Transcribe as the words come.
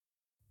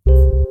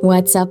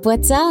What's up?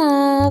 What's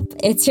up?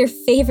 It's your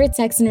favorite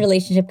sex and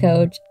relationship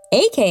coach,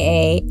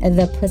 aka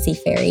the Pussy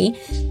Fairy,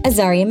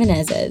 Azaria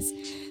Menezes.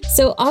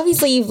 So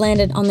obviously you've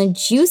landed on the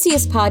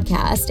juiciest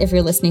podcast if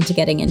you're listening to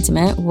Getting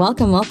Intimate.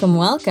 Welcome, welcome,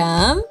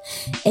 welcome.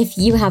 If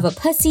you have a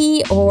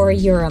pussy or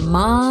you're a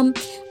mom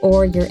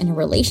or you're in a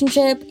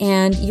relationship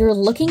and you're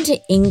looking to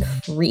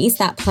increase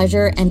that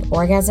pleasure and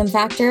orgasm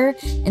factor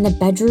in the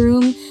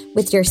bedroom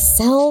with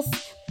yourself,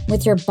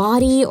 with your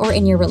body, or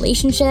in your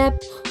relationship,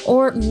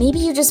 or maybe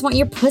you just want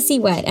your pussy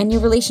wet and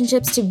your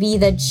relationships to be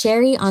the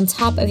cherry on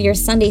top of your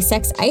Sunday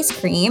sex ice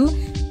cream,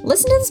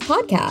 listen to this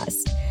podcast.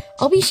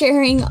 I'll be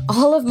sharing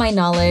all of my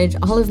knowledge,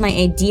 all of my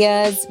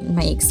ideas,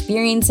 my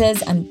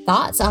experiences, and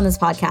thoughts on this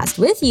podcast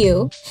with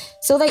you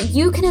so that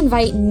you can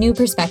invite new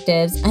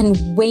perspectives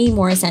and way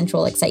more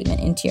sensual excitement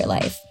into your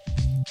life.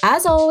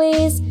 As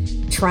always,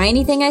 try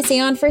anything I say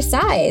on for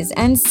size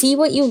and see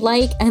what you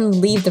like and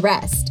leave the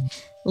rest.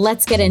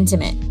 Let's get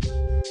intimate.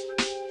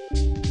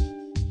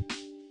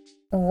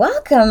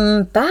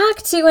 Welcome back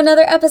to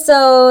another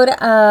episode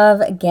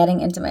of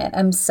Getting Intimate.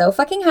 I'm so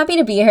fucking happy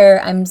to be here.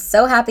 I'm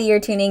so happy you're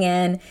tuning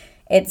in.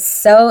 It's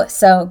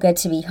so good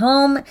to be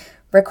home,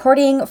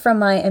 recording from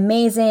my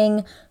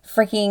amazing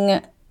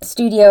freaking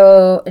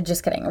studio.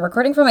 Just kidding,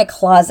 recording from my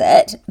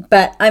closet,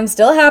 but I'm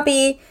still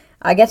happy.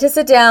 I get to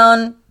sit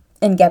down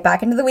and get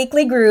back into the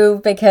weekly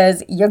groove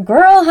because your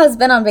girl has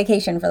been on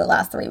vacation for the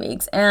last 3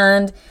 weeks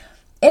and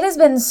it has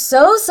been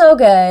so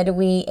good.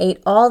 We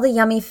ate all the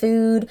yummy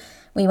food.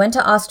 We went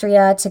to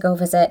Austria to go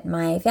visit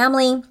my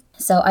family.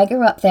 So I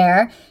grew up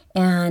there,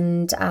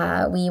 and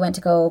we went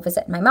to go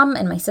visit my mom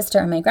and my sister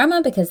and my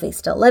grandma because they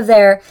still live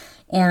there.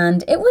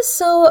 And it was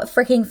so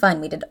freaking fun.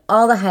 We did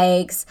all the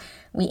hikes.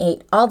 We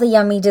ate all the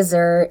yummy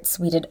desserts.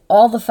 We did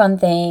all the fun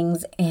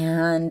things,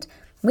 and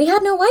we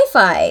had no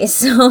Wi-Fi.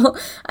 So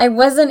I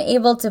wasn't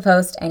able to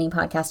post any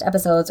podcast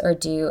episodes or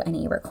do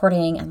any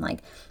recording and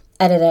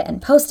edit it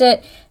and post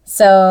it.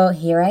 So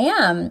here I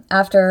am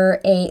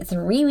after a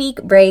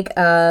 3-week break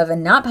of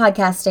not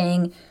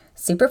podcasting,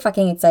 super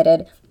fucking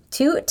excited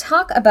to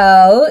talk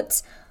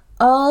about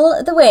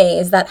all the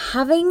ways that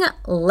having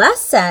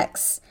less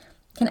sex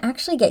can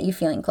actually get you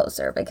feeling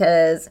closer,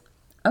 because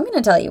I'm going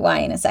to tell you why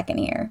in a second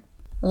here.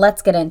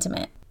 Let's get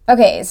intimate.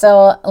 Okay,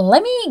 so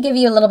let me give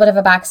you a little bit of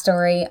a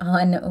backstory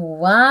on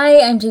why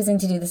I'm choosing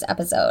to do this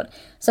episode.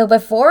 So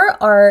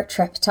before our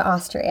trip to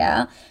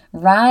Austria,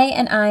 Rye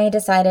and I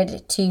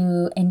decided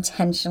to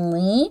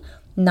intentionally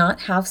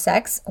not have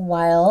sex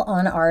while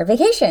on our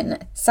vacation.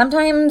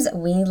 Sometimes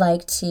we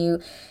like to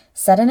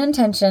set an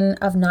intention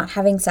of not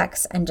having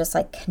sex and just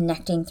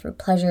connecting through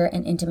pleasure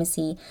and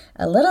intimacy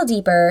a little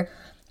deeper,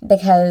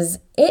 because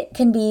it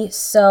can be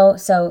so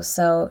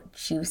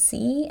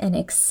juicy and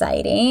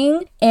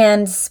exciting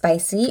and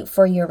spicy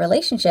for your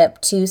relationship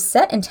to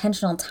set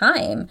intentional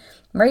time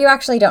where you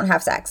actually don't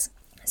have sex.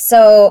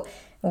 So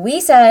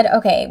we said,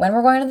 okay, when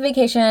we're going on the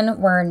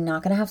vacation, we're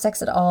not going to have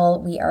sex at all.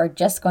 We are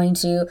just going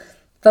to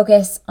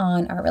focus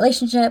on our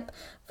relationship,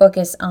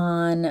 focus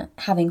on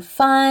having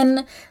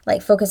fun,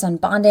 focus on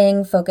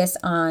bonding, focus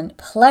on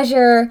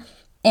pleasure,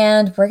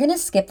 and we're going to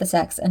skip the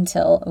sex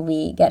until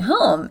we get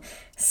home.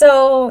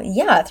 So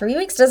yeah, 3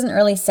 weeks doesn't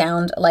really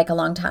sound like a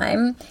long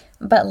time,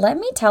 but let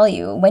me tell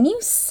you, when you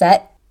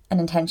set an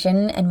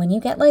intention and when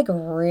you get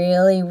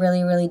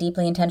really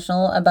deeply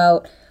intentional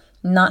about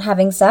not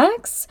having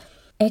sex,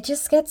 it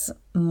just gets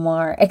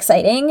more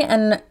exciting.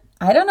 And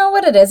I don't know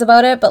what it is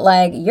about it,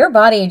 but your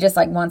body just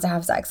wants to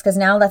have sex, because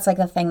now that's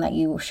the thing that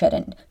you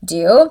shouldn't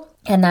do,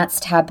 and that's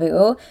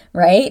taboo,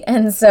 right?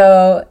 And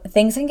so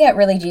things can get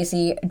really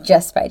juicy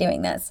just by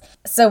doing this.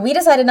 So we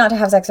decided not to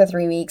have sex for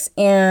 3 weeks,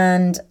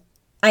 and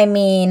I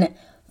mean,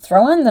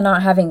 throw in the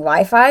not having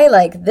Wi-Fi,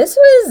 this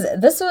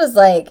was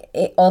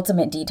a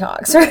ultimate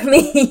detox for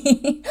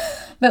me.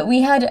 But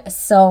we had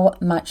so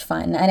much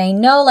fun. And I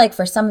know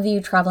for some of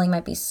you, traveling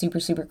might be super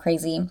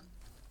crazy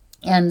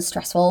and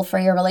stressful for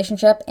your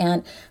relationship.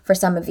 And for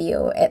some of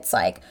you, it's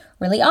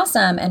really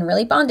awesome and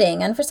really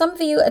bonding. And for some of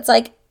you, it's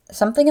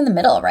something in the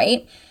middle,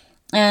 right?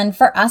 And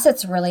for us,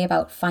 it's really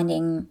about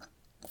finding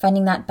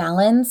that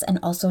balance, and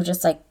also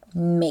just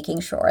making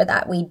sure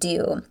that we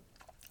do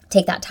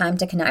take that time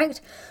to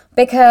connect.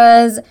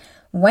 Because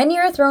when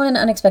you're thrown in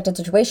unexpected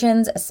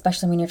situations,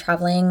 especially when you're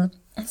traveling,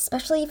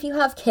 especially if you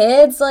have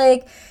kids,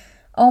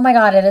 oh my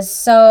God, it is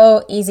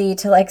so easy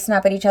to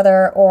snap at each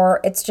other, or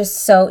it's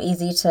just so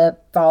easy to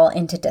fall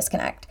into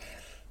disconnect.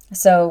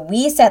 So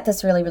we set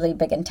this really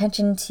big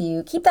intention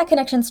to keep that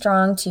connection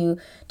strong, to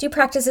do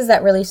practices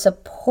that really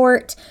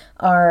support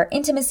our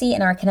intimacy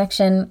and our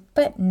connection,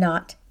 but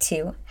not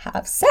to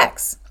have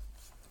sex.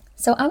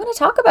 So I want to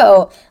talk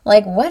about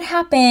what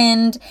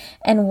happened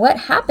and what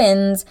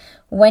happens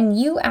when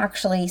you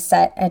actually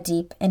set a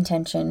deep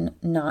intention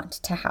not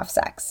to have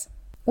sex.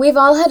 We've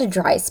all had a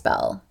dry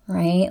spell,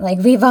 right?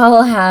 We've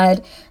all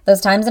had those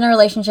times in our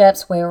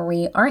relationships where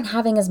we aren't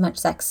having as much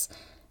sex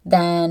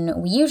than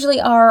we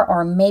usually are,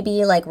 or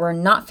maybe we're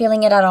not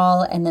feeling it at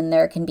all. And then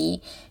there can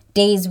be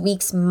days,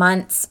 weeks,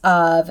 months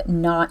of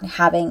not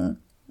having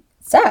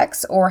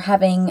sex or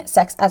having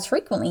sex as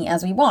frequently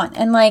as we want.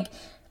 And like,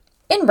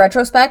 in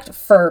retrospect,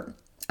 for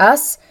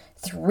us,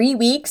 3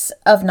 weeks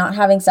of not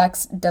having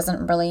sex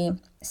doesn't really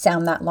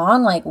sound that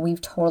long. Like, we've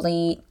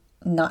totally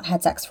not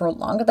had sex for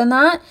longer than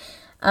that.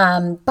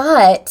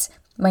 But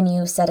when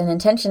you set an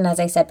intention, as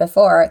I said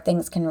before,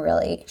 things can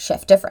really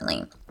shift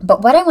differently.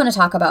 But what I want to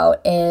talk about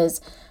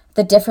is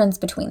the difference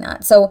between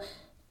that. So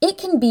it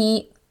can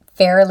be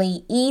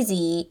fairly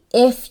easy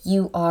if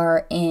you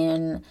are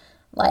in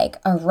like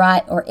a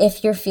rut, or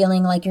if you're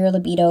feeling like your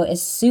libido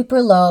is super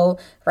low,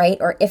 right?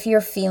 Or if you're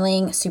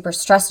feeling super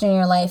stressed in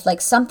your life, like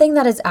something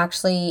that is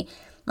actually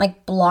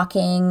like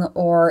blocking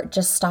or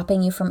just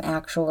stopping you from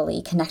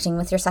actually connecting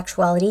with your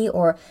sexuality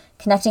or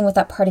connecting with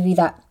that part of you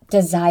that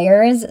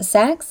desires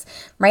sex,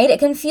 right? It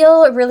can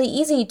feel really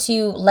easy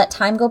to let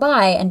time go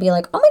by and be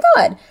like, oh my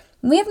God,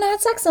 we haven't had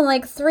sex in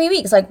like 3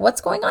 weeks. Like,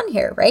 what's going on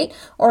here, right?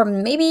 Or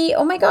maybe,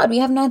 oh my God, we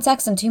haven't had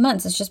sex in 2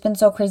 months. It's just been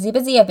so crazy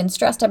busy. I've been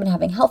stressed. I've been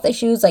having health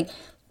issues, like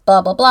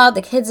blah, blah, blah.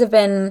 The kids have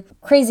been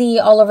crazy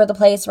all over the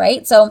place,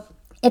 right? So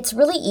it's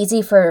really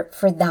easy for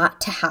that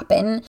to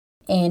happen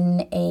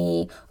in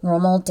a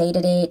normal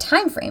day-to-day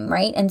time frame,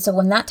 right? And so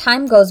when that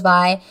time goes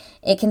by,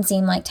 it can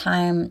seem like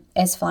time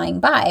is flying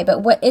by.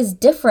 But what is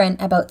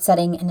different about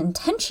setting an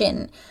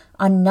intention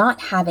on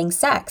not having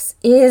sex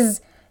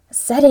is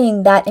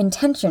setting that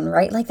intention,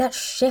 right? Like, that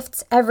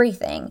shifts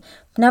everything.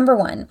 Number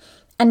one.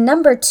 And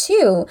number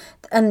two,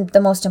 and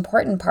the most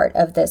important part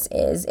of this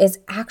is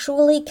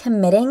actually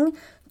committing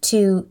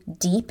to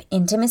deep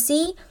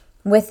intimacy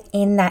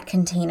within that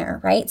container,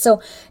 right? So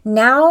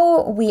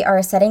now we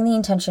are setting the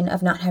intention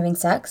of not having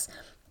sex,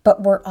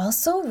 but we're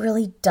also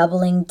really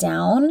doubling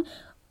down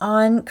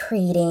on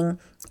creating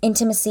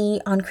intimacy,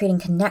 on creating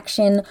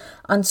connection,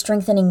 on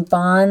strengthening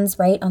bonds,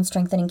 right? On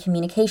strengthening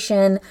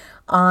communication,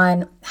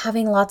 on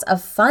having lots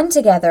of fun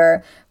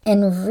together,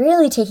 and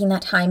really taking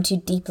that time to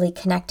deeply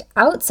connect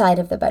outside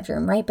of the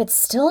bedroom, right? But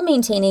still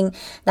maintaining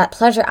that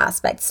pleasure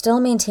aspect,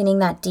 still maintaining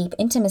that deep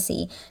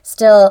intimacy,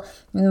 still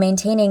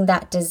maintaining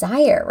that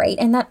desire, right?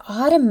 And that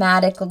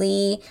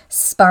automatically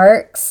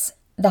sparks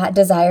that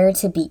desire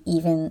to be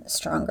even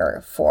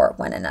stronger for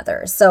one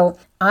another. So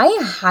I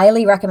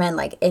highly recommend,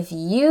 like, if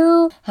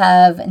you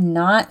have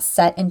not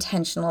set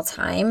intentional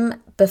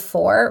time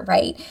before,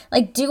 right?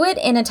 Like, do it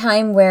in a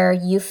time where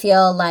you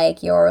feel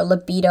like your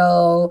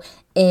libido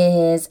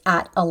is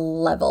at a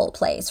level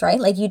place, right?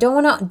 Like, you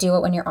don't want to do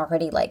it when you're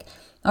already like,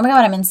 oh my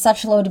God, I'm in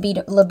such low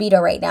libido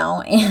right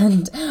now,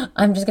 and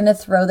I'm just going to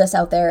throw this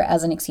out there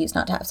as an excuse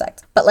not to have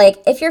sex. But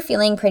like, if you're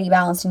feeling pretty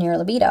balanced in your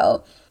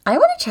libido, I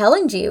want to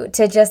challenge you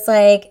to just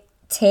like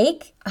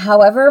take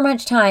however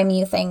much time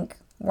you think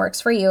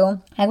works for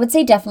you. I would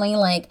say definitely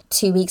like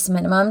 2 weeks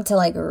minimum to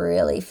like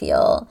really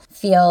feel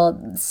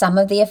some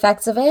of the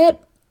effects of it.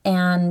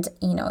 And,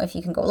 you know, if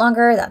you can go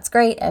longer, that's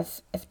great.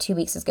 If 2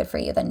 weeks is good for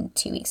you, then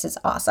 2 weeks is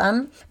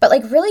awesome. But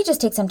like, really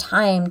just take some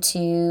time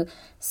to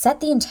set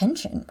the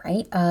intention,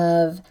 right,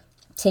 of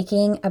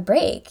taking a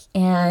break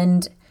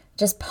and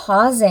just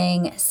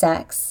pausing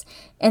sex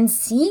and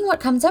seeing what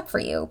comes up for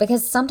you.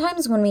 Because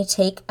sometimes when we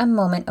take a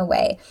moment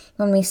away,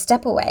 when we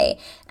step away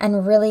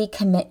and really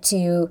commit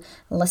to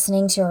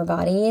listening to our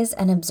bodies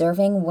and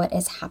observing what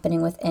is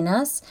happening within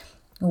us,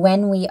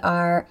 when we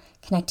are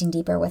connecting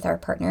deeper with our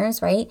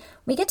partners, right?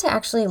 We get to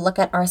actually look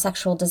at our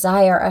sexual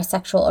desire, our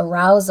sexual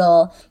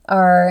arousal,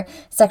 our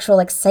sexual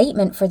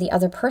excitement for the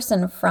other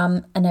person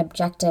from an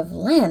objective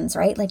lens,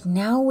 right? Like,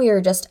 now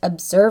we're just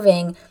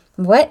observing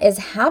what is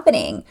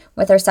happening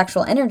with our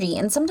sexual energy.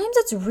 And sometimes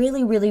it's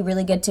really, really,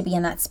 really good to be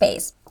in that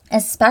space,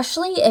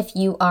 especially if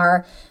you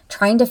are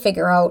trying to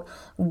figure out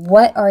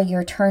what are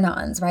your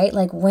turn-ons, right?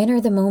 Like, when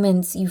are the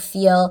moments you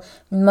feel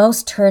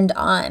most turned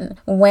on?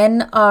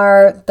 When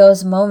are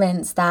those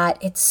moments that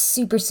it's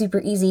super,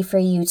 super easy for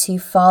you to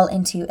fall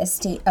into a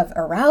state of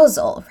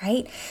arousal,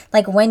 right?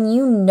 Like, when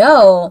you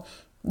know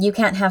you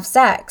can't have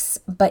sex,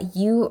 but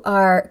you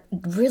are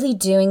really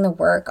doing the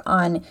work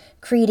on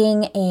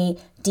creating a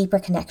deeper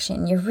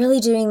connection. You're really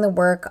doing the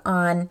work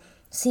on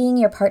seeing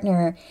your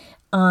partner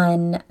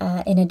on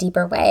in a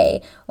deeper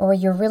way, or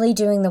you're really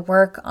doing the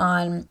work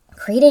on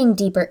creating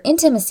deeper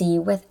intimacy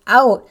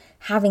without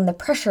having the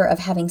pressure of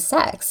having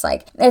sex.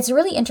 Like, it's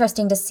really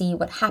interesting to see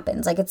what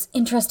happens. Like, it's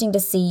interesting to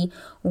see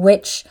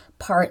which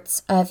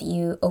parts of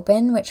you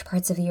open, which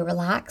parts of you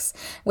relax,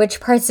 which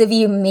parts of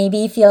you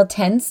maybe feel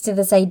tense to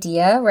this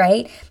idea,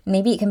 right?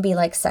 Maybe it can be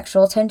like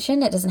sexual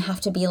tension. It doesn't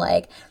have to be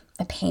like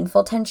a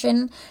painful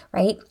tension,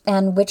 right?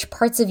 And which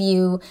parts of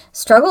you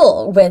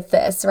struggle with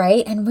this,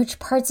 right? And which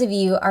parts of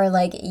you are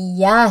like,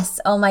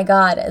 yes, oh my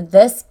God,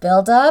 this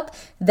buildup,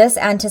 this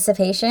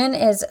anticipation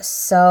is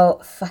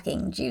so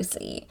fucking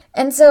juicy.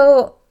 And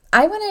so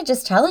I want to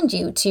just challenge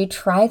you to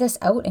try this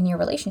out in your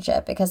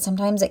relationship, because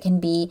sometimes it can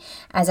be,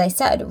 as I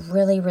said,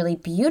 really, really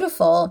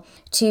beautiful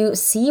to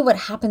see what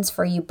happens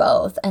for you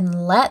both,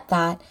 and let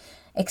that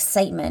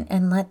excitement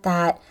and let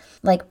that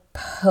like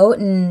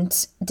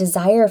potent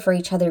desire for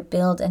each other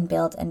build and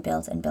build and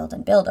build and build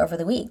and build over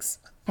the weeks.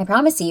 I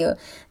promise you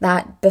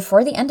that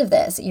before the end of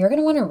this, you're going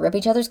to want to rip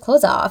each other's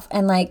clothes off,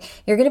 and like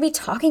you're going to be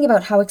talking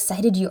about how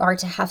excited you are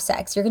to have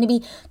sex. You're going to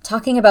be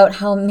talking about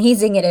how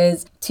amazing it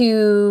is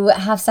to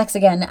have sex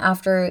again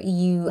after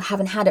you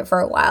haven't had it for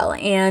a while.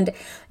 And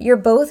you're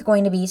both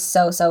going to be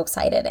so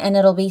excited, and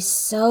it'll be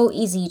so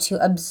easy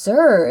to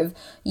observe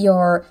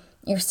your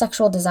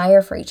sexual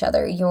desire for each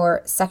other,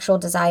 your sexual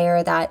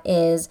desire that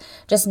is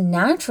just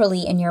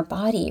naturally in your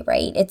body,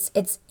 right?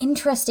 It's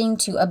interesting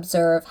to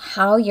observe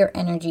how your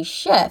energy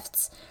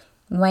shifts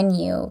when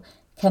you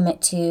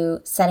commit to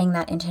setting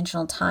that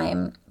intentional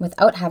time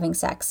without having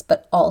sex,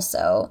 but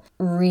also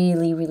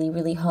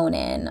really hone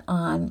in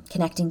on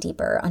connecting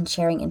deeper, on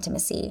sharing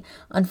intimacy,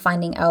 on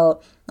finding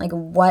out like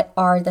what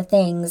are the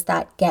things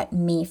that get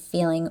me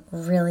feeling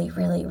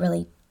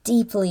really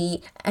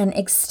deeply and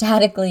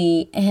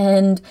ecstatically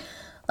and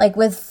like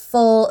with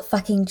full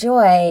fucking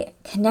joy,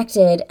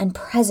 connected and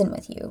present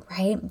with you,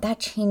 right? That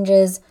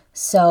changes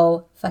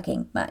so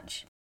fucking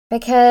much.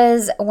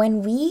 Because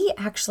when we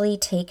actually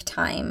take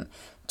time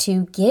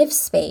to give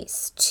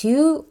space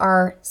to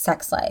our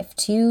sex life,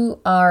 to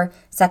our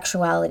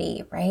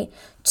sexuality, right?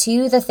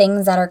 To the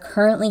things that are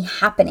currently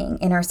happening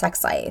in our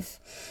sex life,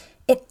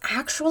 it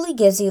actually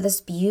gives you this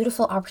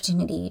beautiful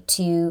opportunity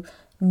to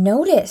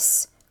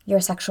notice your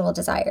sexual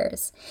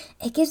desires.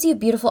 It gives you a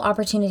beautiful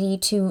opportunity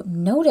to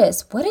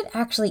notice what it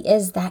actually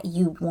is that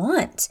you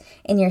want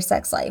in your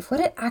sex life, what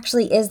it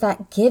actually is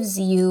that gives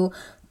you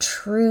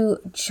true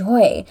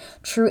joy,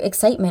 true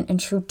excitement, and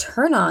true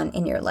turn on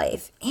in your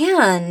life.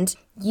 And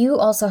you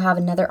also have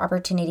another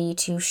opportunity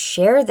to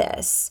share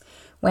this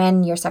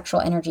when your sexual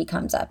energy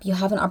comes up. You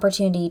have an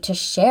opportunity to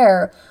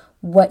share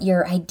what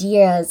your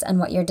ideas and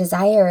what your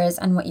desires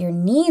and what your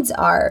needs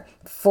are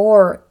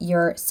for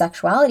your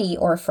sexuality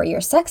or for your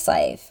sex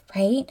life,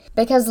 right?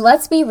 Because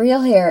let's be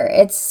real here,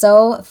 it's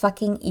so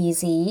fucking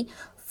easy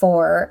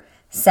for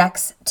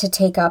sex to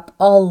take up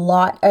a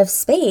lot of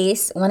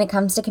space when it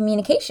comes to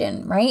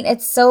communication, right?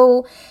 It's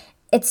so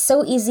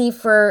easy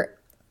for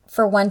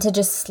one to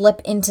just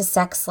slip into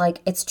sex like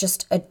it's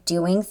just a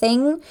doing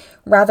thing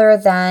rather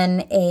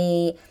than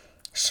a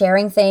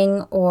sharing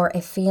thing or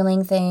a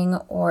feeling thing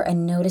or a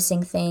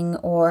noticing thing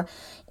or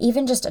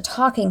even just a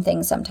talking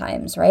thing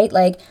sometimes, right?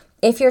 Like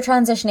if you're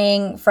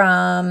transitioning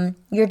from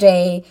your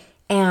day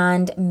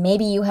and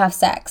maybe you have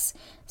sex,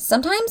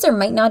 sometimes there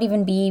might not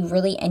even be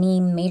really any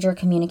major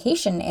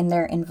communication in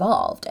there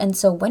involved. And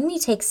so when we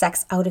take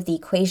sex out of the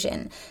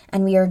equation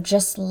and we are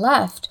just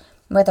left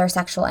with our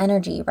sexual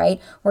energy, right?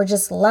 We're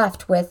just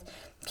left with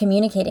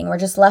communicating. We're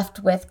just left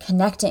with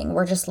connecting.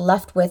 We're just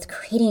left with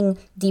creating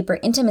deeper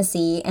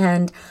intimacy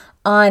and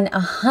on a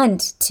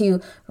hunt to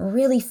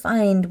really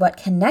find what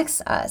connects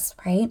us,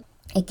 right?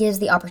 It gives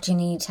the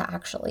opportunity to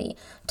actually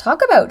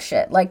talk about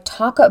shit, like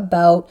talk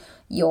about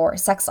your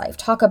sex life,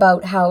 talk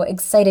about how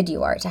excited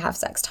you are to have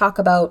sex, talk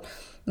about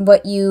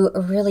what you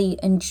really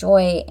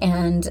enjoy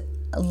and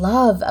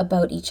love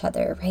about each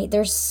other, right?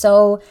 There's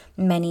so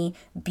many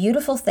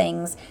beautiful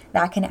things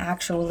that can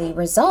actually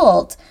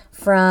result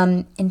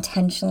from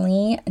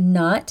intentionally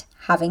not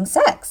having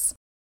sex.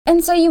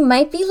 And so you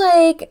might be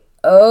like,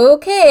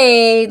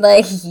 okay,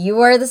 like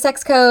you are the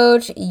sex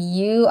coach,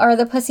 you are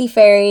the pussy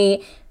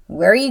fairy,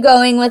 where are you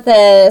going with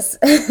this?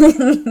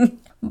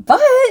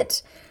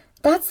 But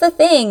that's the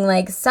thing,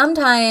 like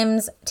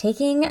sometimes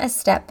taking a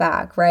step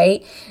back,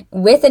 right?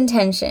 With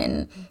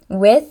intention,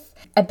 with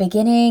a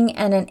beginning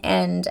and an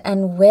end,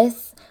 and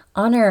with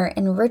honor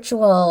and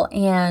ritual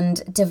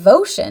and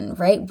devotion,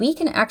 right? We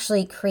can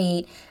actually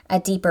create a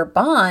deeper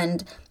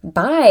bond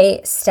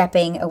by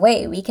stepping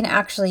away. We can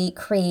actually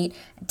create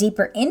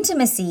deeper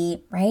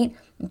intimacy, right?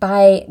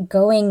 By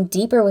going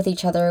deeper with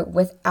each other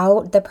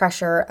without the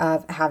pressure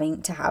of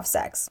having to have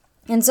sex.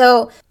 And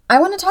so I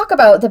want to talk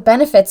about the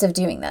benefits of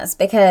doing this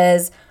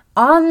because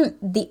on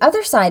the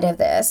other side of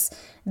this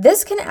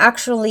can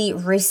actually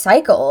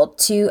recycle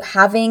to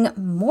having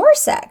more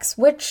sex,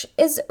 which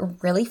is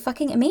really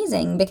fucking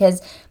amazing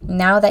because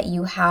now that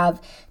you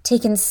have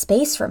taken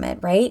space from it,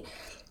 right?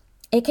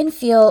 It can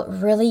feel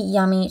really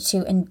yummy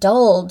to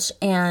indulge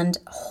and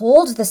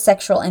hold the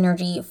sexual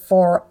energy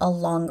for a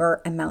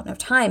longer amount of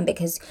time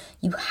because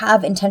you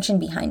have intention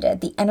behind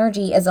it. The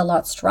energy is a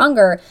lot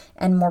stronger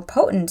and more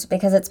potent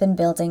because it's been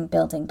building,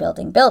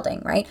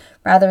 right?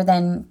 Rather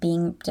than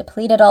being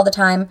depleted all the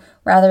time,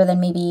 rather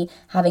than maybe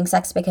having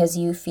sex because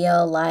you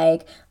feel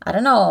like, I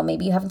don't know,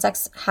 maybe you haven't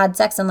had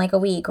sex in like a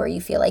week, or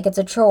you feel like it's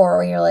a chore,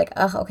 or you're like,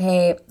 oh,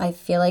 okay, I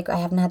feel like I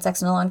haven't had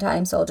sex in a long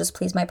time, so I'll just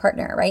please my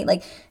partner, right?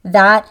 Like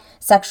that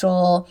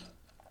sexual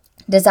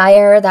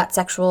desire, that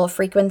sexual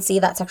frequency,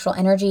 that sexual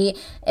energy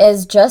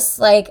is just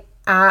like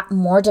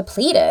more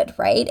depleted,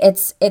 right?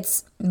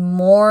 It's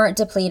more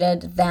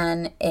depleted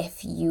than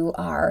if you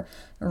are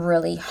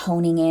really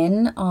honing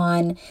in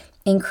on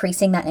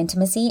increasing that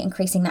intimacy,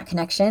 increasing that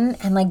connection,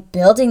 and like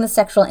building the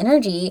sexual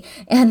energy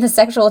and the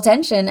sexual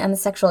tension and the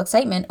sexual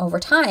excitement over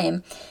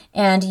time.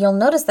 And you'll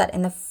notice that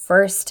in the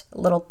first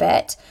little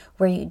bit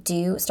where you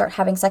do start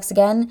having sex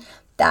again,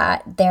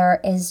 that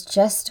there is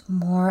just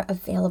more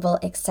available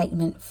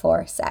excitement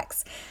for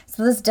sex.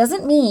 So this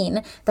doesn't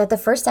mean that the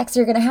first sex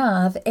you're going to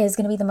have is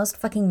going to be the most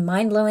fucking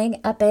mind-blowing,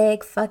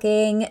 epic,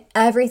 fucking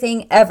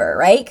everything ever,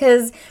 right?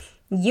 Because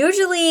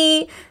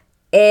usually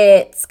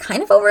it's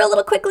kind of over a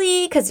little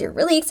quickly because you're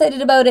really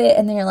excited about it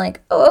and then you're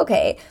like, oh,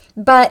 okay.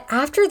 But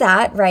after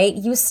that, right,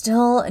 you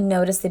still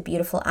notice the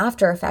beautiful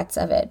after effects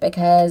of it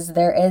because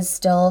there is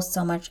still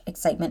so much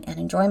excitement and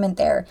enjoyment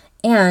there.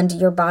 And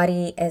your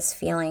body is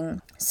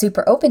feeling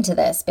super open to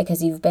this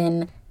because you've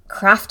been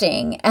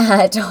crafting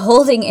at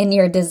holding in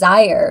your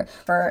desire.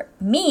 For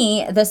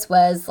me, this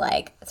was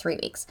like 3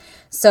 weeks.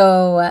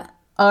 So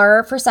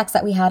our first sex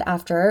that we had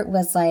after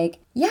was like,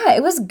 yeah,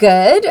 it was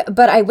good,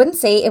 but I wouldn't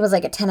say it was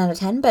like a 10 out of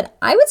 10, but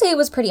I would say it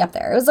was pretty up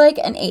there. It was like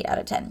an 8 out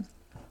of 10.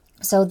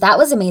 So that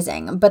was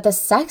amazing. But the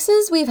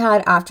sexes we've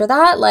had after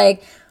that,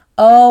 like,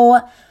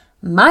 oh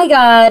my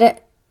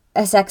God,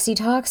 a sex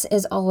detox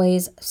is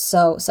always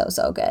so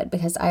good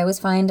because I always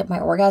find my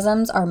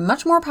orgasms are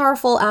much more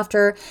powerful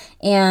after,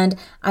 and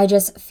I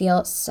just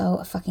feel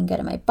so fucking good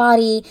in my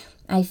body.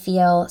 I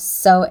feel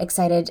so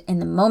excited in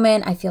the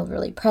moment. I feel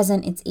really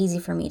present. It's easy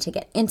for me to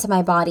get into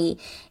my body.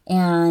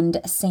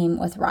 And same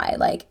with Rye.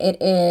 Like,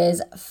 it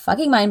is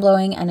fucking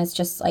mind-blowing, and it's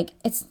just like,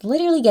 it's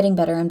literally getting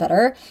better and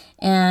better.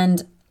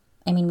 And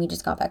I mean, we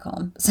just got back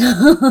home.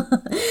 So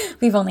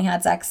we've only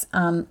had sex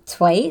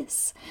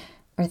twice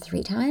or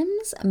 3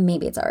 times.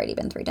 Maybe it's already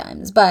been 3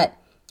 times. But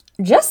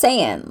just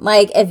saying,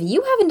 like, if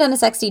you haven't done a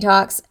sex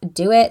detox,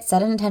 do it.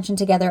 Set an intention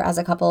together as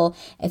a couple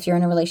if you're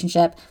in a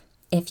relationship.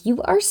 If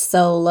you are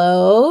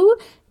solo,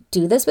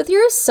 do this with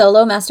your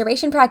solo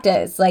masturbation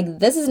practice. Like,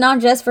 this is not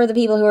just for the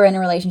people who are in a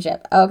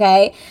relationship,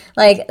 okay?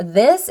 Like,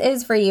 this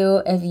is for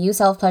you if you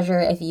self-pleasure,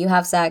 if you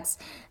have sex.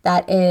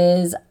 That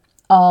is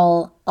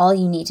all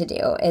you need to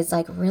do is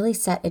like really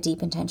set a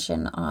deep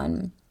intention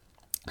on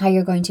how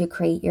you're going to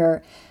create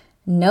your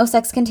no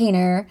sex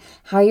container,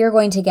 how you're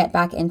going to get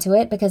back into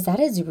it, because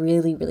that is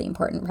really, really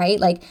important, right?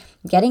 Like,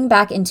 getting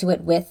back into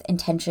it with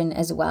intention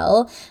as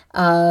well,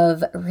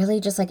 of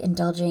really just like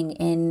indulging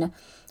in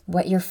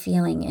what you're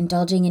feeling,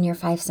 indulging in your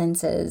 5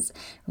 senses,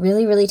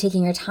 really, really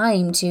taking your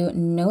time to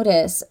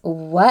notice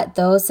what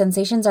those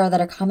sensations are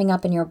that are coming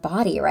up in your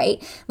body,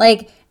 right?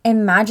 Like,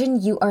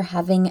 imagine you are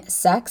having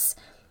sex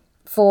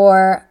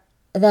for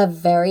the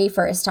very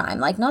first time,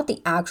 like not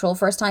the actual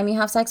first time you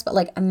have sex, but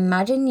like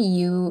imagine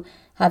you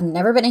have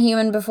never been a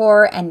human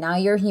before and now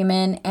you're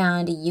human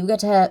and you get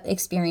to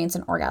experience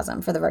an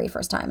orgasm for the very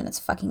first time, and it's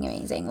fucking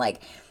amazing.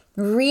 Like,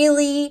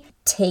 really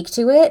take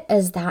to it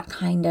as that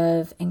kind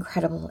of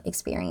incredible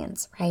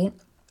experience, right?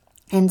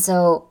 And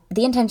so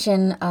the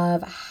intention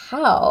of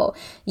how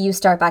you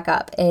start back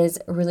up is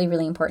really,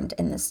 really important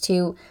in this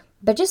too.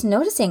 But just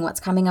noticing what's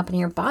coming up in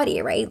your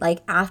body, right?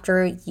 Like,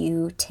 after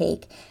you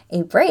take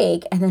a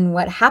break, and then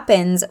what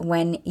happens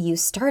when you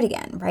start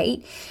again,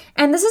 right?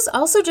 And this is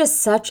also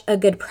just such a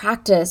good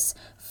practice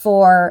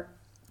for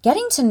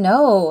getting to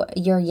know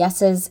your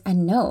yeses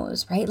and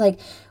nos, right?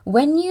 Like,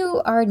 when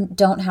you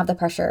don't have the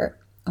pressure.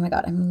 Oh my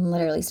God, I'm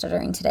literally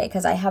stuttering today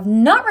because I have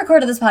not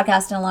recorded this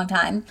podcast in a long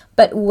time.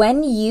 But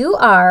when you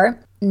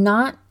are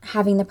not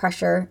having the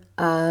pressure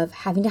of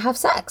having to have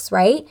sex,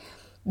 right?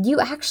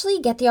 You actually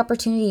get the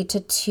opportunity to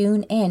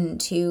tune in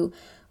to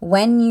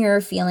when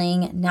you're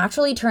feeling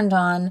naturally turned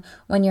on,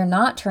 when you're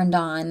not turned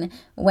on,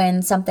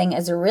 when something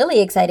is really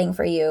exciting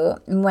for you,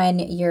 when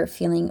you're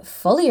feeling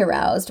fully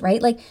aroused,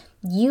 right? Like,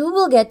 you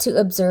will get to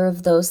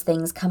observe those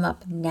things come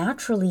up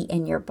naturally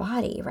in your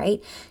body,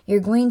 right?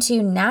 You're going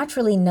to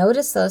naturally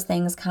notice those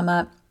things come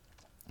up,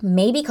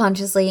 maybe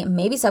consciously,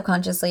 maybe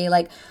subconsciously.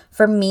 Like,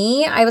 for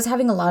me, I was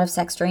having a lot of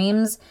sex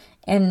dreams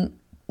and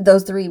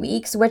those 3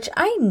 weeks, which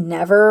I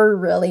never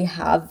really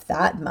have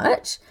that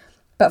much.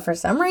 But for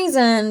some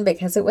reason,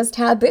 because it was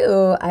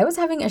taboo, I was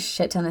having a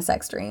shit ton of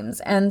sex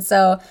dreams. And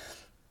so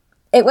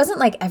it wasn't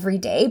like every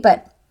day,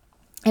 but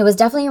it was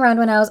definitely around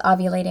when I was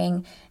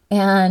ovulating.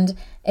 And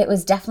it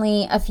was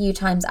definitely a few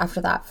times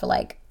after that for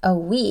like a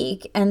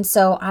week. And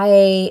so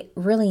I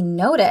really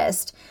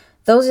noticed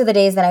those are the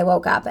days that I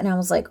woke up and I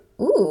was like,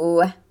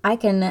 ooh, I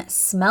can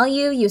smell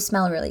you. You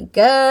smell really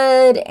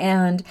good.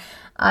 And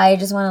I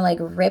just want to like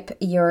rip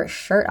your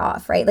shirt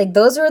off, right? Like,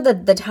 those were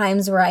the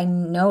times where I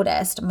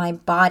noticed my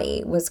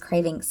body was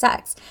craving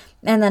sex.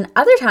 And then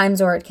other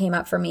times where it came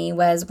up for me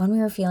was when we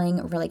were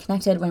feeling really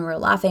connected, when we were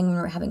laughing, when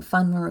we were having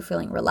fun, when we were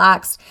feeling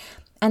relaxed.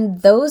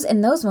 And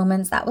in those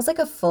moments, that was like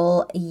a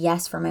full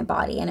yes for my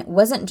body. And it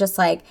wasn't just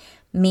like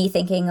me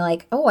thinking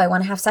like, oh, I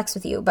want to have sex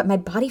with you. But my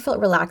body felt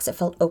relaxed, it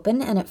felt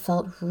open, and it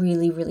felt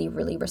really, really,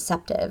 really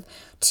receptive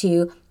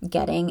to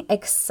getting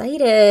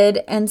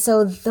excited. And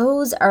so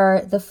those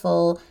are the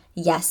full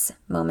yes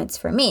moments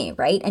for me,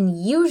 right?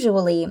 And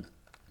usually,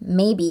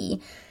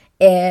 maybe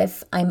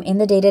if I'm in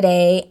the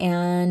day-to-day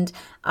and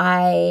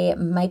I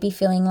might be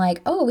feeling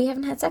like, oh, we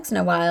haven't had sex in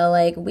a while,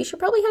 like, we should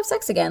probably have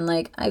sex again.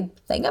 Like, I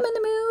think I'm in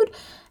the mood.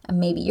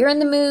 Maybe you're in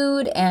the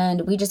mood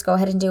and we just go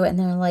ahead and do it. And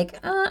they're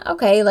like,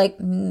 okay, like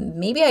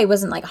maybe I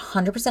wasn't like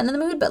 100% in the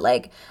mood, but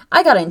like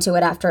I got into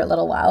it after a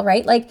little while,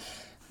 right? Like,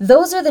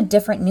 those are the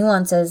different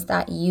nuances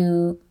that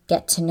you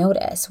get to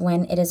notice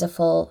when it is a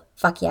full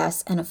fuck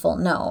yes and a full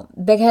no.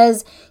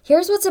 Because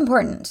here's what's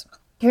important.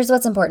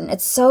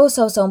 It's so,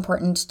 so, so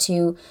important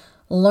to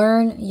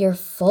learn your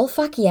full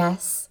fuck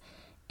yes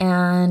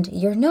and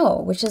your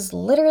no, which is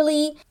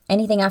literally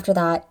anything after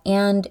that,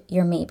 and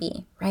your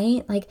maybe,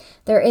 right? Like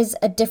there is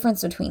a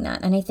difference between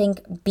that. And I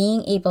think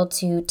being able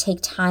to take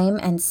time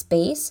and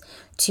space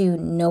to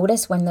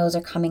notice when those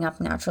are coming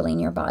up naturally in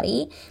your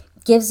body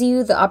gives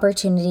you the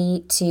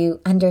opportunity to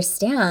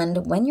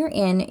understand when you're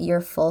in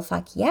your full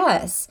fuck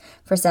yes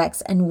for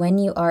sex and when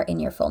you are in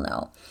your full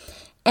no.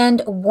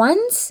 And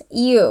once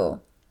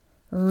you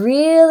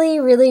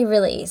really, really,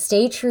 really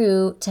stay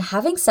true to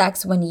having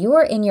sex when you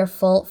are in your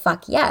full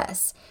fuck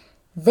yes,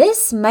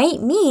 this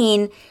might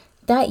mean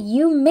that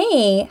you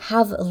may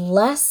have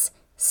less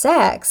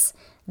sex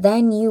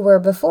than you were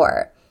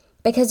before,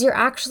 because you're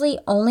actually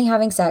only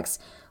having sex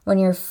when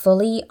you're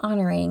fully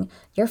honoring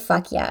your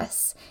fuck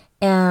yes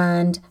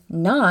and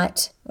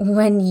not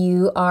when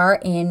you are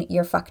in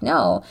your fuck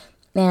no,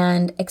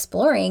 and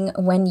exploring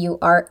when you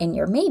are in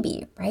your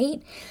maybe,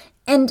 right?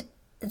 And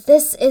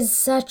this is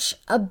such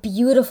a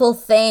beautiful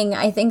thing.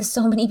 I think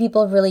so many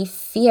people really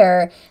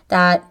fear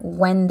that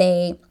when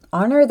they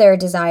honor their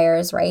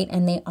desires, right,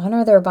 and they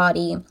honor their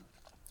body,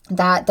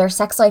 that their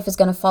sex life is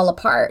going to fall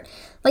apart.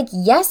 Like,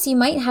 yes, you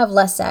might have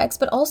less sex,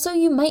 but also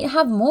you might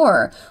have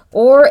more,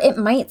 or it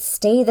might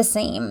stay the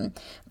same.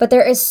 But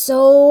there is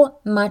so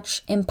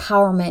much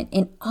empowerment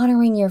in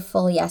honoring your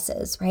full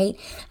yeses, right?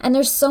 And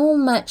there's so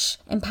much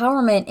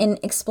empowerment in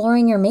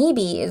exploring your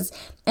maybes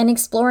and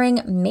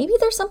exploring maybe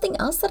there's something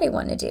else that I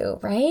want to do,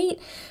 right?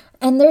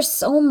 And there's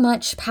so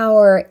much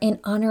power in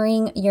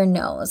honoring your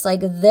no's.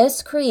 Like,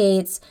 this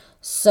creates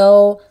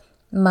so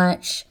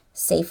much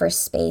safer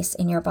space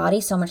in your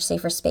body, so much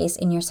safer space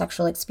in your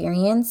sexual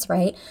experience,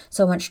 right?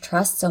 So much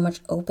trust, so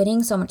much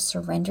opening, so much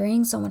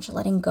surrendering, so much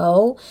letting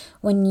go.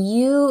 When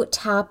you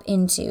tap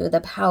into the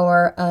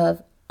power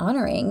of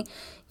honoring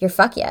your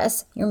fuck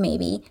yes, your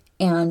maybe,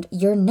 and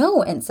your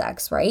no in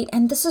sex, right?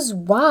 And this is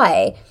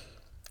why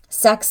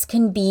sex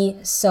can be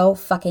so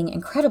fucking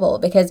incredible,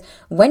 because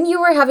when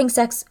you are having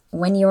sex,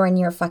 when you're in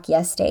your fuck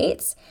yes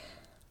states,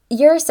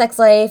 your sex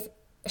life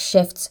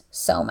shifts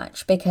so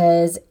much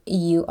because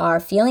you are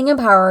feeling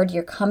empowered,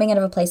 you're coming out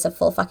of a place of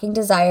full fucking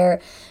desire,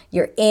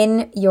 you're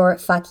in your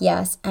fuck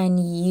yes,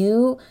 and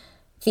you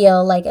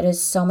feel like it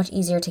is so much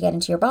easier to get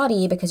into your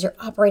body because you're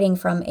operating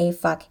from a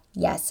fuck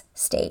yes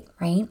state,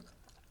 right?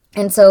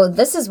 And so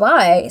this is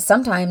why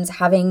sometimes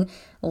having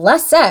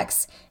less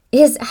sex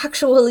is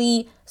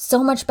actually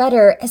so much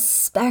better,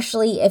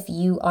 especially if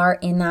you are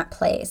in that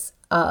place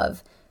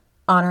of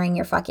honoring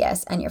your fuck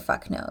yes and your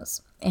fuck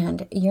no's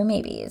and your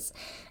maybes.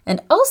 And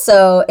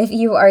also, if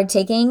you are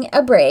taking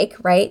a break,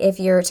 right? If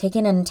you're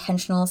taking an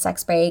intentional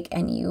sex break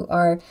and you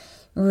are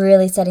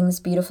really setting this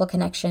beautiful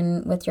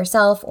connection with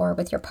yourself or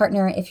with your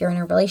partner, if you're in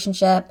a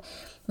relationship,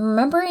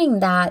 remembering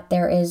that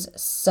there is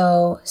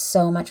so,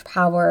 so much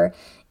power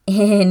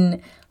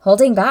in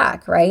holding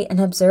back, right? And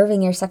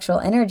observing your sexual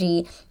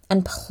energy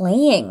and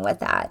playing with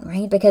that,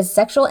 right? Because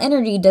sexual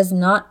energy does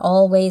not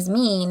always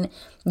mean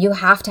you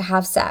have to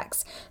have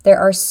sex. There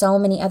are so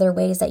many other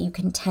ways that you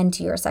can tend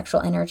to your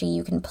sexual energy.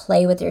 You can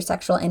play with your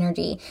sexual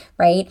energy,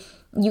 right?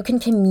 You can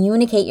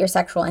communicate your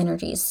sexual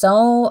energy.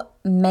 So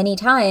many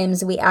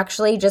times we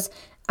actually just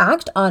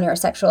act on our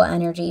sexual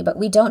energy, but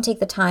we don't take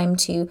the time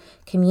to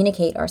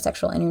communicate our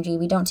sexual energy.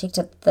 We don't take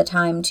the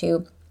time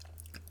to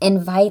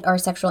invite our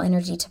sexual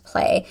energy to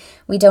play.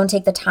 We don't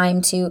take the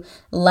time to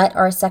let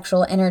our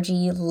sexual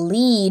energy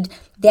lead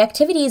the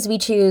activities we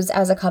choose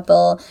as a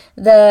couple,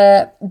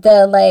 the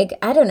like,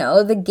 I don't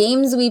know, the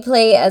games we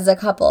play as a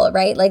couple,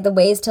 right? Like the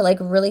ways to like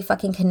really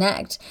fucking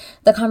connect,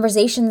 the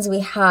conversations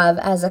we have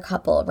as a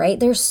couple, right?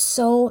 There's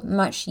so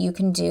much you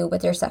can do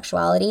with your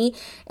sexuality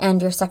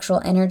and your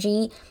sexual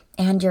energy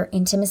and your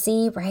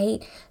intimacy,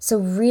 right? So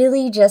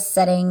really just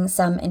setting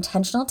some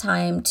intentional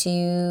time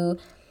to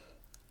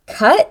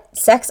cut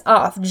sex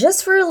off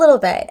just for a little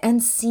bit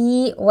and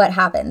see what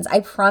happens. I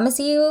promise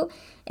you,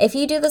 if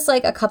you do this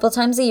like a couple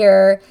times a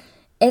year,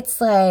 it's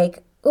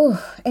like, ooh,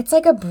 it's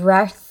like a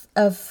breath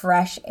of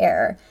fresh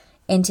air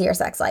into your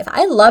sex life.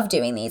 I love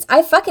doing these.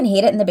 I fucking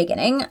hate it in the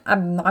beginning.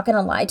 I'm not going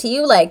to lie to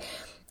you. Like,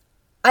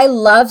 I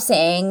love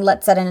saying,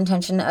 let's set an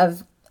intention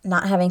of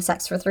not having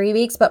sex for 3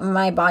 weeks, but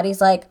my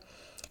body's like,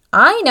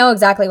 I know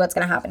exactly what's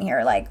going to happen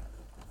here. Like,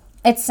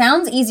 it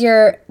sounds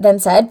easier than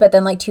said, but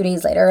then like 2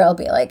 days later, I'll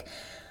be like,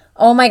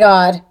 oh my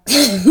God,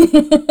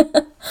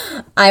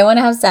 I want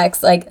to have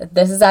sex. Like,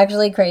 this is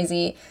actually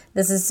crazy.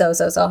 This is so,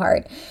 so, so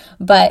hard.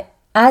 But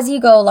as you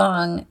go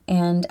along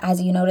and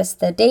as you notice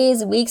the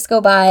days, weeks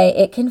go by,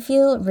 it can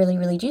feel really,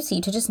 really juicy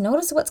to just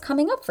notice what's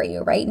coming up for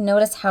you, right?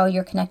 Notice how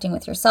you're connecting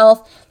with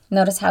yourself.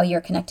 Notice how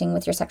you're connecting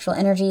with your sexual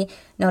energy.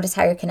 Notice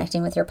how you're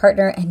connecting with your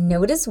partner, and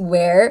notice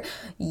where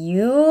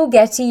you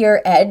get to your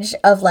edge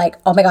of like,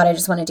 oh my God, I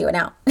just want to do it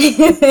now.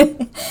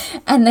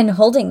 And then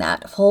holding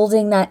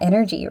that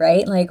energy,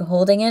 right? Like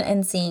holding it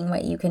and seeing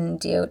what you can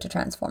do to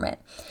transform it.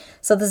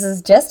 So this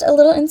is just a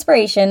little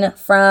inspiration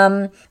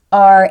from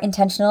our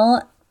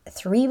intentional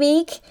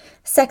 3-week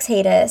sex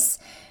hiatus.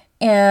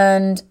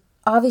 And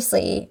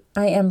obviously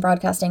I am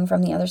broadcasting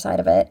from the other side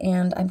of it.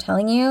 And I'm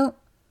telling you,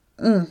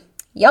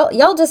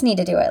 y'all just need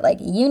to do it. Like,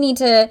 you need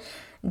to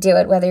do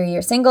it, whether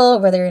you're single,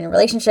 whether you're in a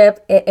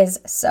relationship. It is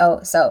so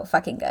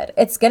fucking good.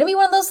 It's going to be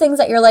one of those things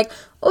that you're like,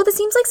 oh, this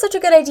seems like such a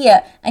good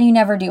idea, and you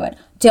never do it.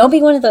 Don't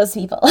be one of those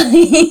people.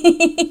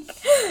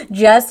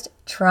 Just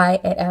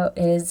try it out.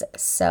 It is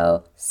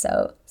so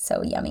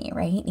yummy,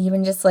 right?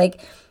 Even just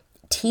like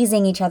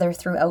teasing each other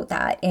throughout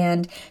that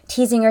and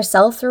teasing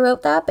yourself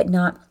throughout that, but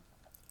not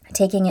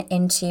taking it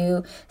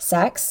into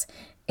sex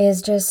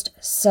is just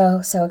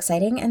so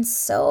exciting and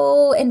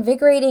so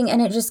invigorating,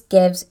 and it just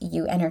gives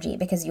you energy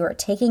because you're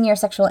taking your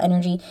sexual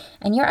energy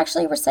and you're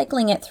actually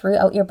recycling it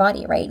throughout your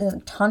body, right?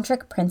 The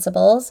tantric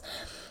principles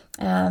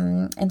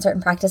and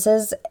certain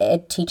practices,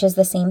 it teaches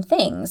the same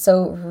thing.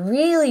 So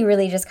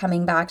really just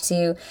coming back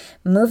to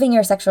moving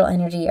your sexual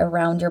energy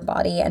around your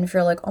body. And if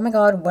you're like, oh my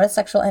God, what is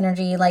sexual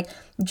energy? Like,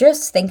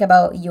 just think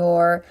about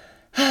your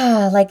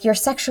like your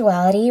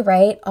sexuality,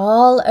 right?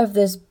 All of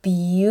this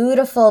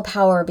beautiful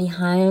power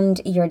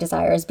behind your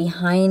desires,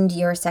 behind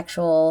your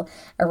sexual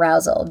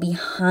arousal,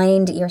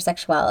 behind your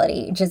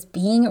sexuality, just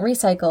being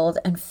recycled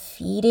and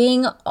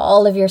feeding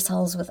all of your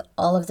cells with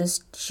all of this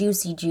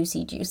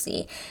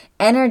juicy,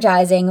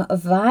 energizing,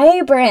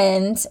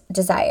 vibrant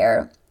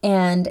desire.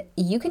 And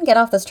you can get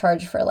off this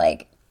charge for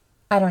like,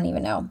 I don't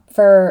even know,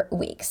 for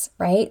weeks,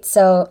 right?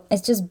 So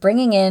it's just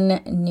bringing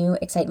in new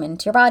excitement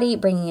to your body,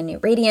 bringing in new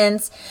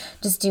radiance,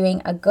 just doing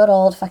a good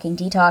old fucking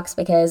detox,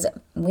 because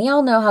we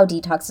all know how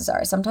detoxes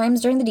are. Sometimes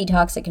during the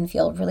detox, it can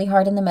feel really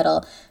hard in the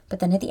middle,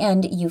 but then at the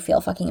end, you feel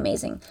fucking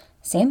amazing.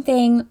 Same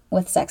thing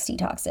with sex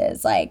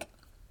detoxes. Like,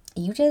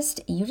 you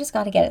just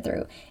got to get it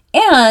through.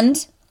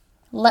 And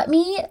let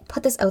me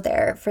put this out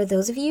there for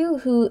those of you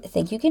who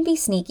think you can be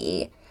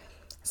sneaky.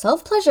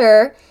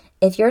 Self-pleasure,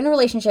 if you're in a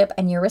relationship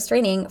and you're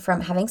restraining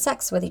from having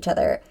sex with each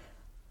other,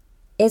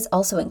 is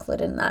also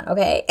included in that,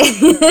 okay?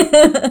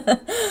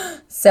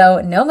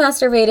 So no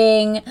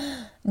masturbating,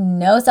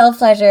 no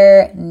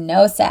self-pleasure,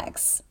 no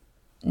sex.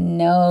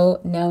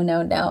 No.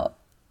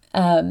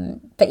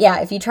 But yeah,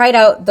 if you try it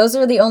out, those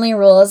are the only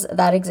rules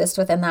that exist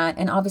within that.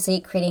 And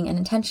obviously creating an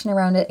intention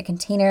around it, a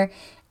container,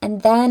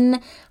 and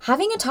then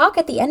having a talk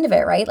at the end of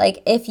it, right?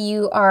 Like, if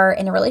you are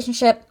in a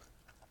relationship,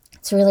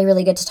 it's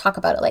really good to talk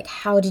about it. Like,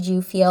 how did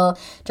you feel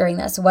during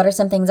this? What are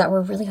some things that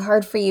were really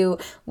hard for you?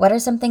 What are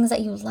some things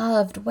that you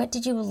loved? What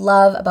did you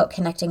love about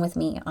connecting with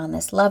me on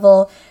this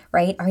level,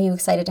 right? Are you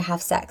excited to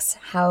have sex?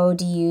 How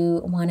do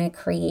you want to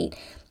create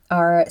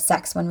our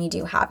sex when we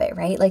do have it,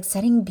 right? Like,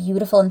 setting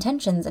beautiful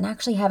intentions and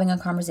actually having a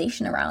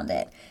conversation around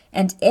it.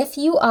 And if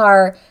you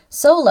are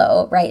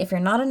solo, right, if you're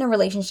not in a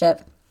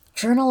relationship,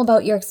 journal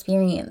about your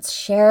experience,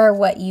 share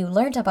what you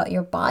learned about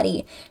your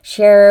body,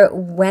 share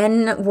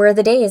when were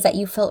the days that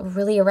you felt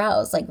really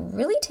aroused. Like,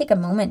 really take a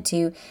moment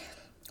to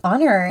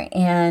honor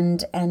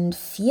and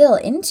feel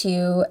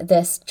into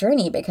this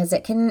journey, because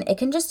it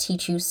can just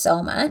teach you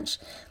so much.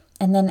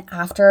 And then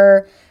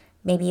after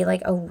maybe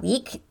like a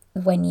week,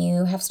 when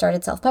you have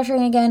started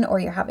self-pleasuring again or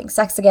you're having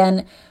sex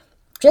again,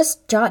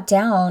 just jot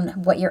down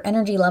what your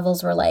energy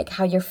levels were like,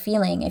 how you're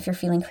feeling, if you're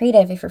feeling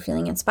creative, if you're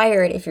feeling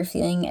inspired, if you're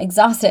feeling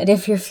exhausted,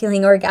 if you're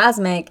feeling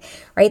orgasmic,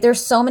 right?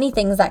 There's so many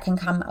things that can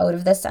come out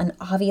of this. And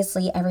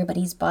obviously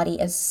everybody's body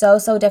is so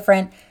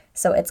different.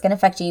 So it's going to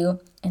affect you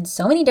in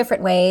so many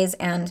different ways.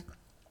 And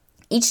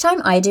each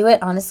time I do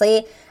it,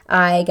 honestly,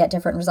 I get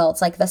different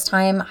results. Like, this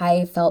time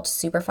I felt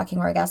super fucking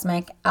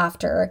orgasmic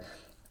after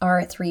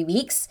our 3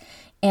 weeks.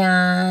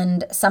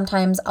 And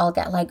sometimes I'll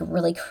get like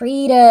really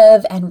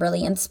creative and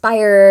really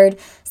inspired.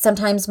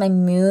 Sometimes my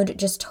mood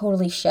just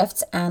totally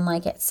shifts and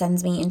like it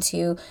sends me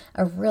into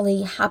a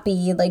really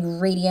happy, like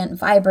radiant,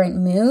 vibrant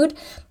mood.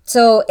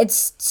 So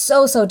it's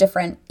so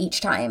different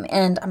each time.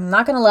 And I'm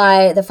not gonna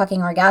lie, the fucking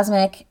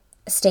orgasmic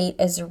state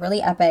is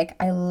really epic.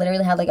 I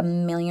literally had like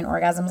 1 million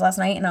orgasms last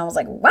night, and I was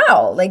like,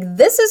 wow, like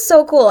this is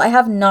so cool. I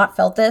have not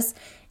felt this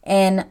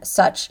in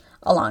such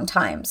a long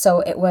time. So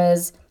it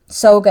was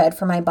so good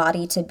for my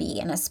body to be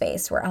in a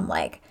space where I'm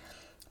like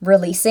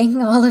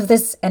releasing all of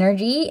this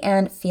energy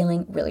and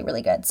feeling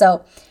really good.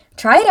 So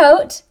try it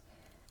out.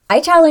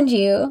 I challenge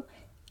you.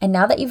 And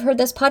now that you've heard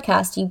this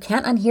podcast, you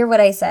can't unhear what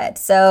I said.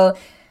 So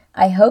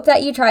I hope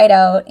that you try it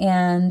out.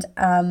 And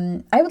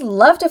I would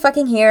love to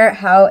fucking hear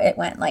how it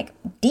went. Like,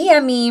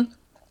 DM me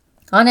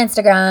on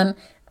Instagram,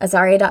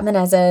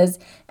 Azaria.Menezes,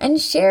 and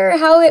share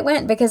how it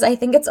went, because I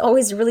think it's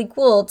always really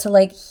cool to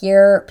like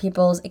hear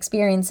people's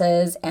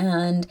experiences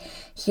and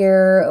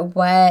hear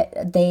what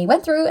they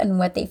went through and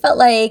what they felt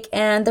like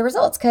and the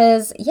results,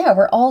 because yeah,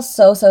 we're all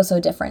so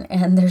different,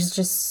 and there's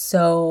just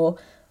so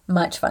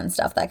much fun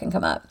stuff that can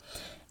come up.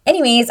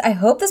 Anyways, I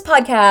hope this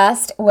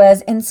podcast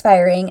was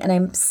inspiring, and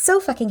I'm so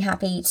fucking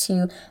happy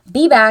to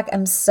be back.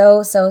 I'm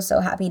so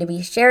happy to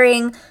be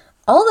sharing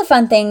all the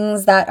fun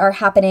things that are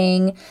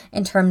happening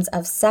in terms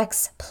of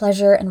sex,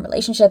 pleasure, and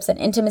relationships and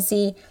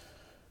intimacy.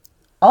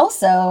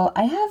 Also,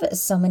 I have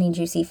so many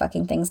juicy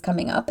fucking things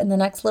coming up in the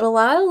next little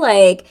while.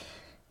 Like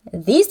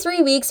these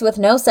 3 weeks with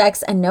no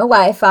sex and no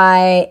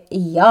Wi-Fi,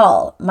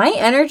 y'all, my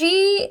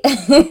energy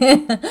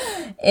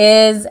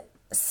is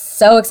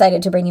so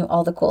excited to bring you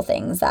all the cool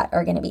things that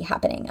are going to be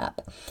happening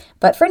up.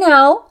 But for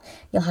now,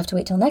 you'll have to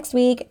wait till next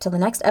week, till the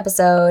next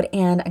episode,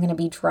 and I'm going to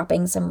be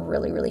dropping some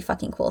really, really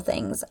fucking cool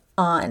things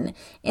on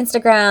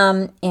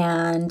Instagram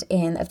and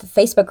in the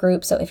Facebook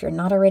group. So if you're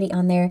not already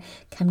on there,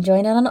 come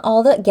join in on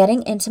all the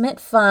Getting Intimate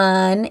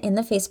fun in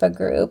the Facebook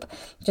group.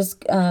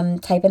 Just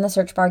type in the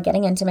search bar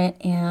Getting Intimate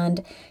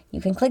and you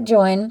can click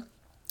join.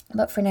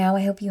 But for now,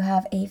 I hope you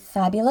have a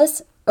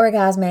fabulous,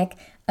 orgasmic,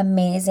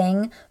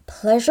 amazing,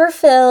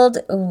 pleasure-filled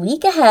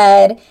week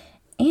ahead,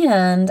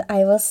 and I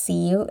will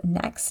see you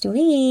next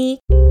week.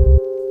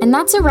 And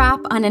that's a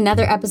wrap on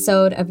another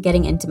episode of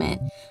Getting Intimate.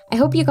 I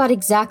hope you got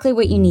exactly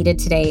what you needed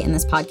today in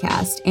this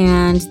podcast,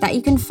 and that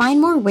you can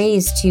find more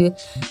ways to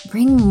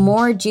bring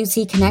more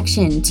juicy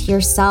connection to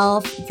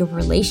yourself, your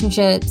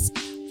relationships,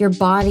 your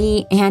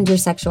body, and your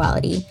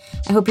sexuality.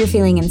 I hope you're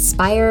feeling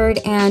inspired,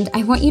 and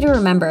I want you to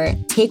remember,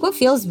 take what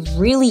feels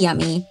really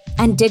yummy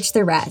and ditch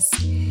the rest.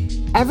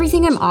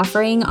 Everything I'm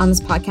offering on this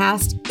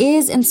podcast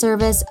is in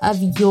service of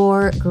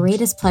your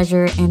greatest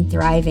pleasure and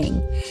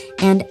thriving.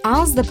 And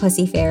as the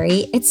Pussy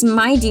Fairy, it's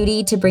my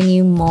duty to bring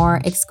you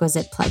more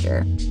exquisite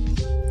pleasure.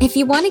 If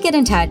you want to get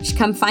in touch,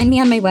 come find me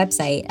on my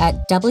website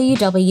at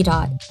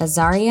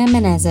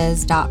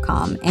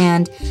www.azariamenezes.com.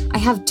 And I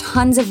have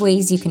tons of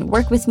ways you can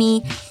work with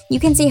me. You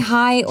can say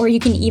hi, or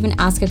you can even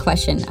ask a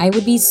question. I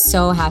would be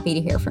so happy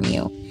to hear from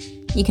you.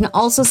 You can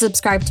also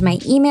subscribe to my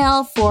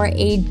email for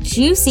a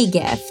juicy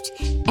gift,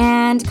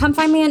 and come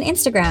find me on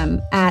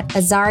Instagram at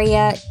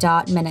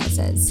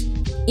azaria.menezes.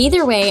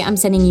 Either way, I'm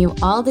sending you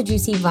all the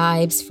juicy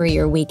vibes for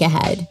your week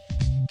ahead.